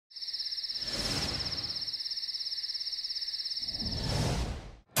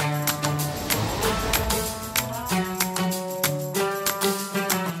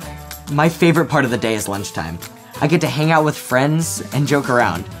My favorite part of the day is lunchtime. I get to hang out with friends and joke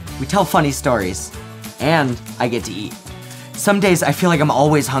around. We tell funny stories, and I get to eat. Some days I feel like I'm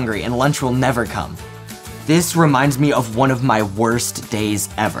always hungry and lunch will never come. This reminds me of one of my worst days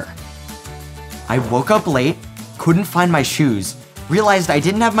ever. I woke up late, couldn't find my shoes, realized I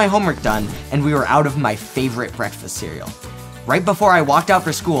didn't have my homework done, and we were out of my favorite breakfast cereal. Right before I walked out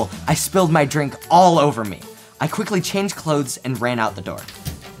for school, I spilled my drink all over me. I quickly changed clothes and ran out the door.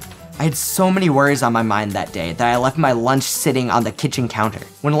 I had so many worries on my mind that day that I left my lunch sitting on the kitchen counter.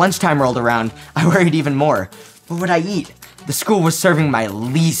 When lunchtime rolled around, I worried even more. What would I eat? The school was serving my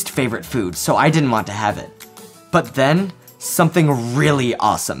least favorite food, so I didn't want to have it. But then, something really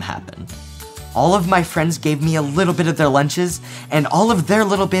awesome happened. All of my friends gave me a little bit of their lunches, and all of their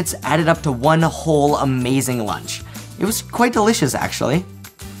little bits added up to one whole amazing lunch. It was quite delicious, actually.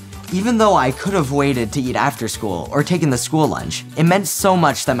 Even though I could have waited to eat after school or taken the school lunch, it meant so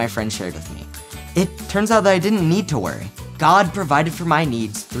much that my friends shared with me. It turns out that I didn't need to worry. God provided for my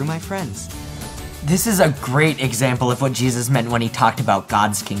needs through my friends. This is a great example of what Jesus meant when he talked about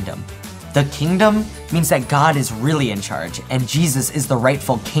God's kingdom. The kingdom means that God is really in charge, and Jesus is the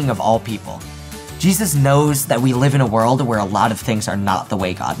rightful king of all people. Jesus knows that we live in a world where a lot of things are not the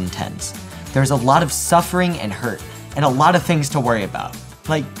way God intends. There's a lot of suffering and hurt, and a lot of things to worry about,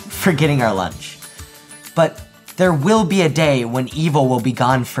 like forgetting our lunch. But there will be a day when evil will be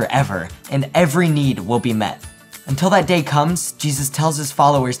gone forever, and every need will be met. Until that day comes, Jesus tells his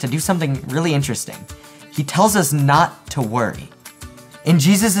followers to do something really interesting. He tells us not to worry. In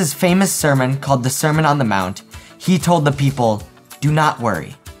Jesus' famous sermon called the Sermon on the Mount, he told the people, "Do not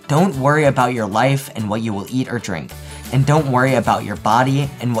worry. Don't worry about your life and what you will eat or drink, and don't worry about your body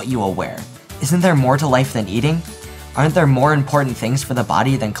and what you will wear. Isn't there more to life than eating? Aren't there more important things for the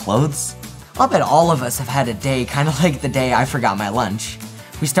body than clothes?" I'll bet all of us have had a day kind of like the day I forgot my lunch.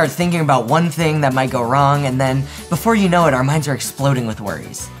 We start thinking about one thing that might go wrong, and then, before you know it, our minds are exploding with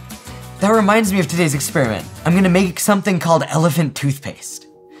worries. That reminds me of today's experiment. I'm gonna make something called elephant toothpaste.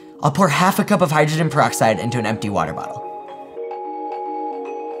 I'll pour half a cup of hydrogen peroxide into an empty water bottle.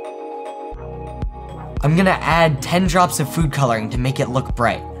 I'm gonna add 10 drops of food coloring to make it look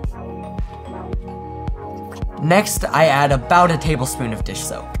bright. Next, I add about a tablespoon of dish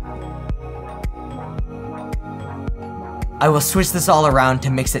soap. I will switch this all around to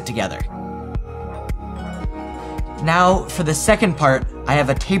mix it together. Now, for the second part, I have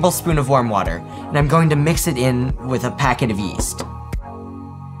a tablespoon of warm water, and I'm going to mix it in with a packet of yeast.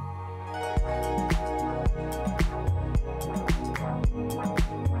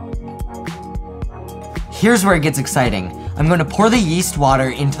 Here's where it gets exciting. I'm going to pour the yeast water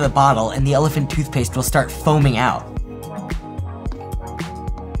into the bottle and the elephant toothpaste will start foaming out.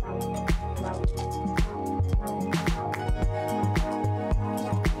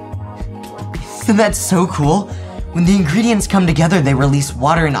 Isn't that so cool? When the ingredients come together, they release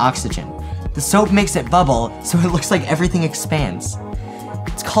water and oxygen. The soap makes it bubble, so it looks like everything expands.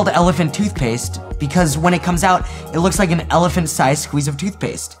 It's called elephant toothpaste because when it comes out, it looks like an elephant-sized squeeze of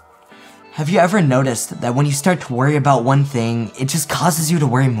toothpaste. Have you ever noticed that when you start to worry about one thing, it just causes you to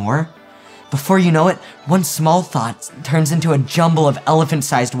worry more? Before you know it, one small thought turns into a jumble of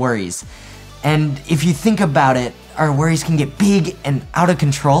elephant-sized worries. And if you think about it, our worries can get big and out of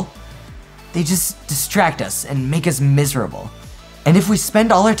control. They just distract us and make us miserable. And if we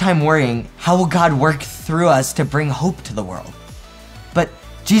spend all our time worrying, how will God work through us to bring hope to the world? But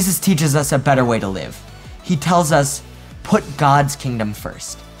Jesus teaches us a better way to live. He tells us, put God's kingdom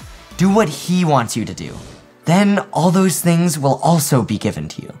first. Do what he wants you to do. Then all those things will also be given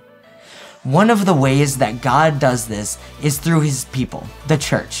to you. One of the ways that God does this is through his people, the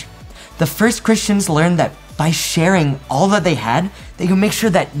church. The first Christians learned that by sharing all that they had, they could make sure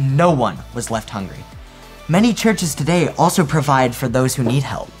that no one was left hungry. Many churches today also provide for those who need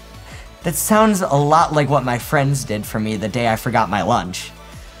help. That sounds a lot like what my friends did for me the day I forgot my lunch.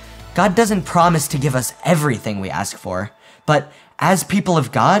 God doesn't promise to give us everything we ask for, but as people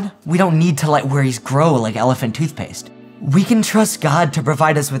of God, we don't need to let worries grow like elephant toothpaste. We can trust God to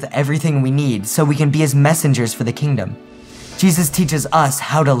provide us with everything we need so we can be his messengers for the kingdom. Jesus teaches us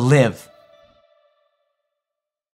how to live.